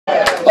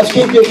Let's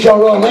keep this show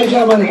rolling. Ladies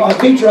and gentlemen, our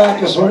feature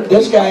actor,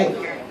 this guy,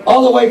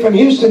 all the way from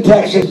Houston,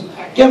 Texas.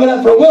 Give it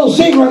up for Will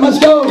Seagrim. Let's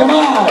go. Come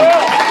on.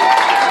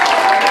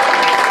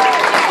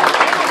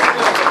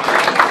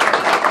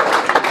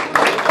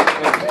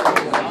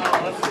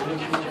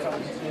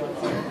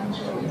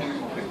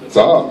 What's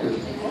up?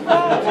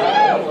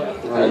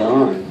 Right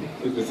on.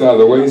 Get this out of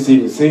the way so you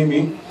can see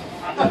me.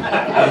 Right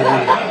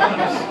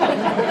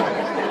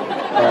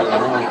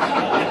on.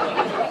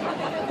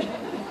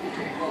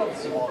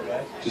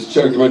 Just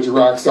chugged a bunch of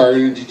Rockstar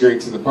energy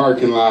drinks in the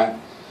parking lot,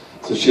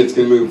 so shit's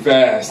gonna move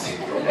fast.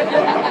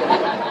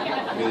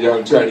 And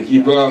y'all try to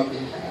keep up.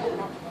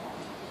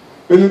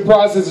 In the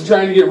process of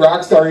trying to get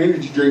Rockstar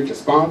energy drink to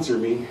sponsor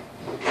me,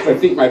 I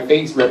think my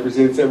face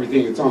represents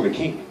everything that's on the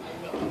can.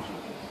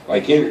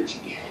 Like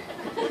energy.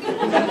 You're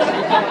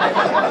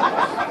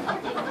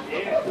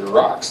a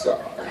rock star.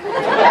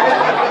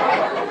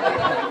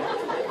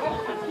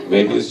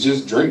 Maybe it's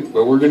just drink,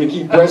 but we're going to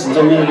keep pressing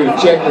until we're going to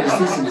check the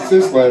cease and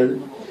desist letter.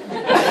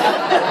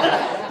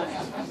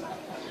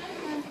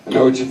 I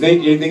know what you're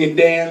thinking. You're thinking,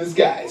 damn, this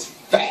guy's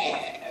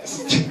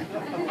fast.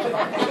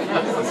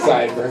 The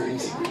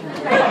sideburns.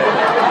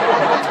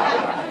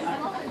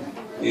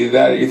 Either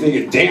that or you're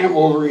thinking, damn,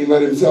 Wolverine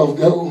let himself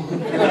go.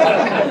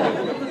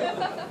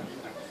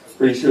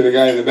 Pretty sure the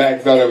guy in the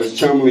back thought I was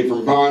Chumley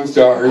from Pawn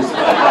Stars. So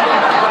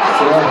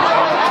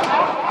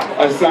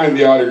I signed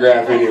the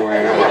autograph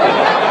anyway.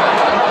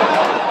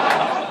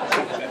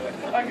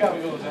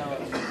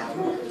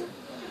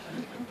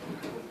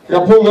 I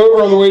got pulled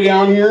over on the way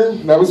down here.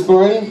 That was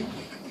fun.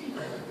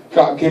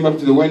 Cop came up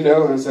to the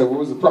window and I said, "What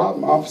was the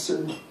problem,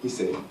 officer?" He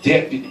said,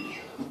 "Deputy."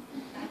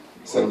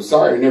 I said, "I'm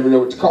sorry, I never know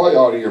what to call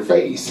y'all to your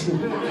face."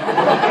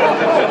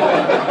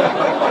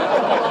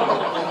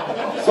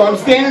 So I'm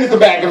standing at the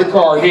back of the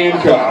car,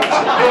 handcuffed.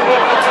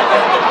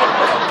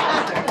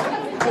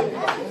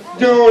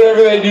 Doing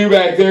whatever they do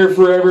back there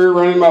forever,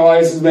 running my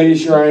license, making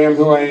sure I am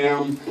who I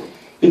am.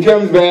 He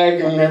comes back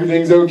and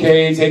everything's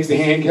okay, takes the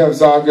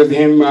handcuffs off, goes to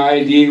hand me my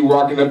ID,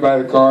 walking up by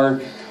the car.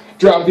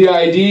 Drop the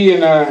ID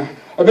and I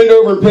bend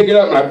over and pick it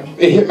up and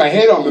it hit my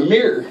head on the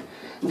mirror.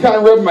 I'm kind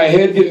of rubbing my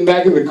head, getting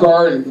back in the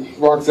car, and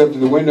walks up to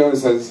the window and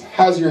says,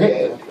 "How's your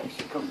head?"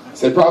 I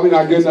said, "Probably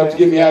not good enough to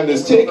get me out of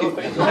this ticket."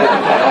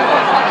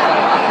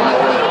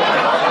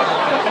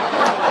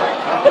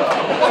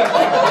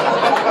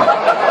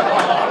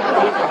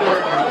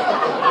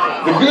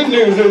 The good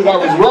news is I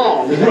was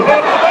wrong.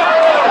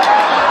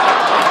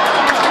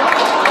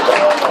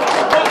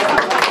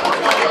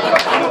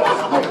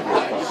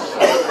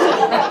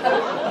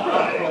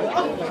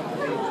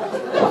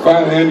 I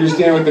finally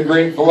understand what the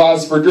great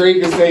philosopher Drake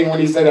is saying when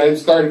he said I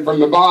started from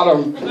the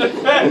bottom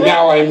and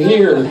now I'm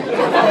here.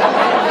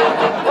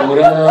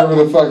 Whatever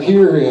the fuck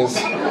here is.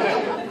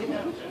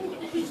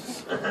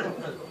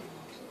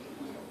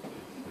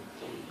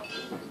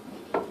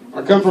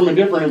 I come from a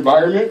different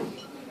environment.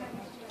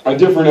 A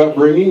different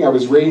upbringing. I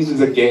was raised as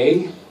a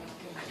gay.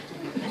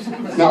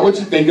 It's not what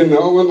you're thinking,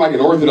 though. I wasn't like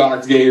an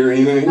orthodox gay or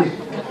anything.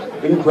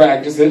 Didn't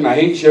practice it, and I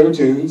hate show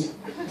tunes.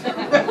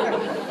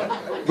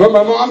 But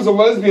my mom's a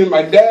lesbian.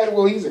 My dad,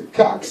 well, he's a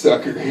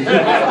cocksucker.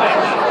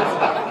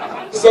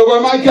 So by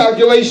my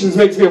calculations,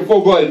 makes me a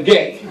full-blooded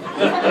gay.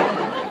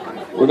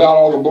 Without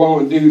all the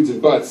blowing dudes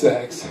and butt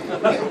sex.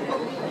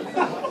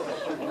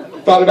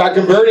 Thought about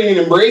converting and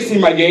embracing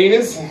my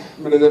gayness,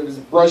 but I was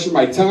brushing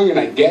my tongue and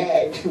I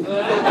gagged.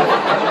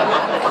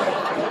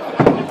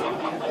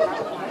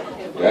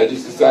 I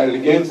just decided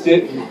against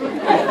it.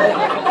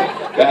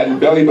 That and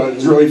belly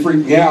buttons really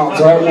freaked me out,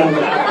 so I don't know.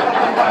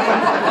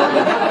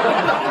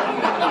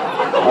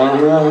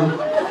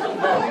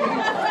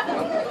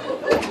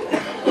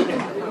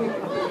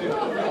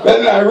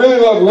 But I really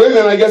love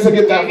women. I guess I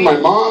get that from my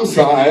mom's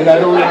side. I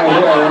don't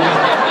know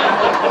where.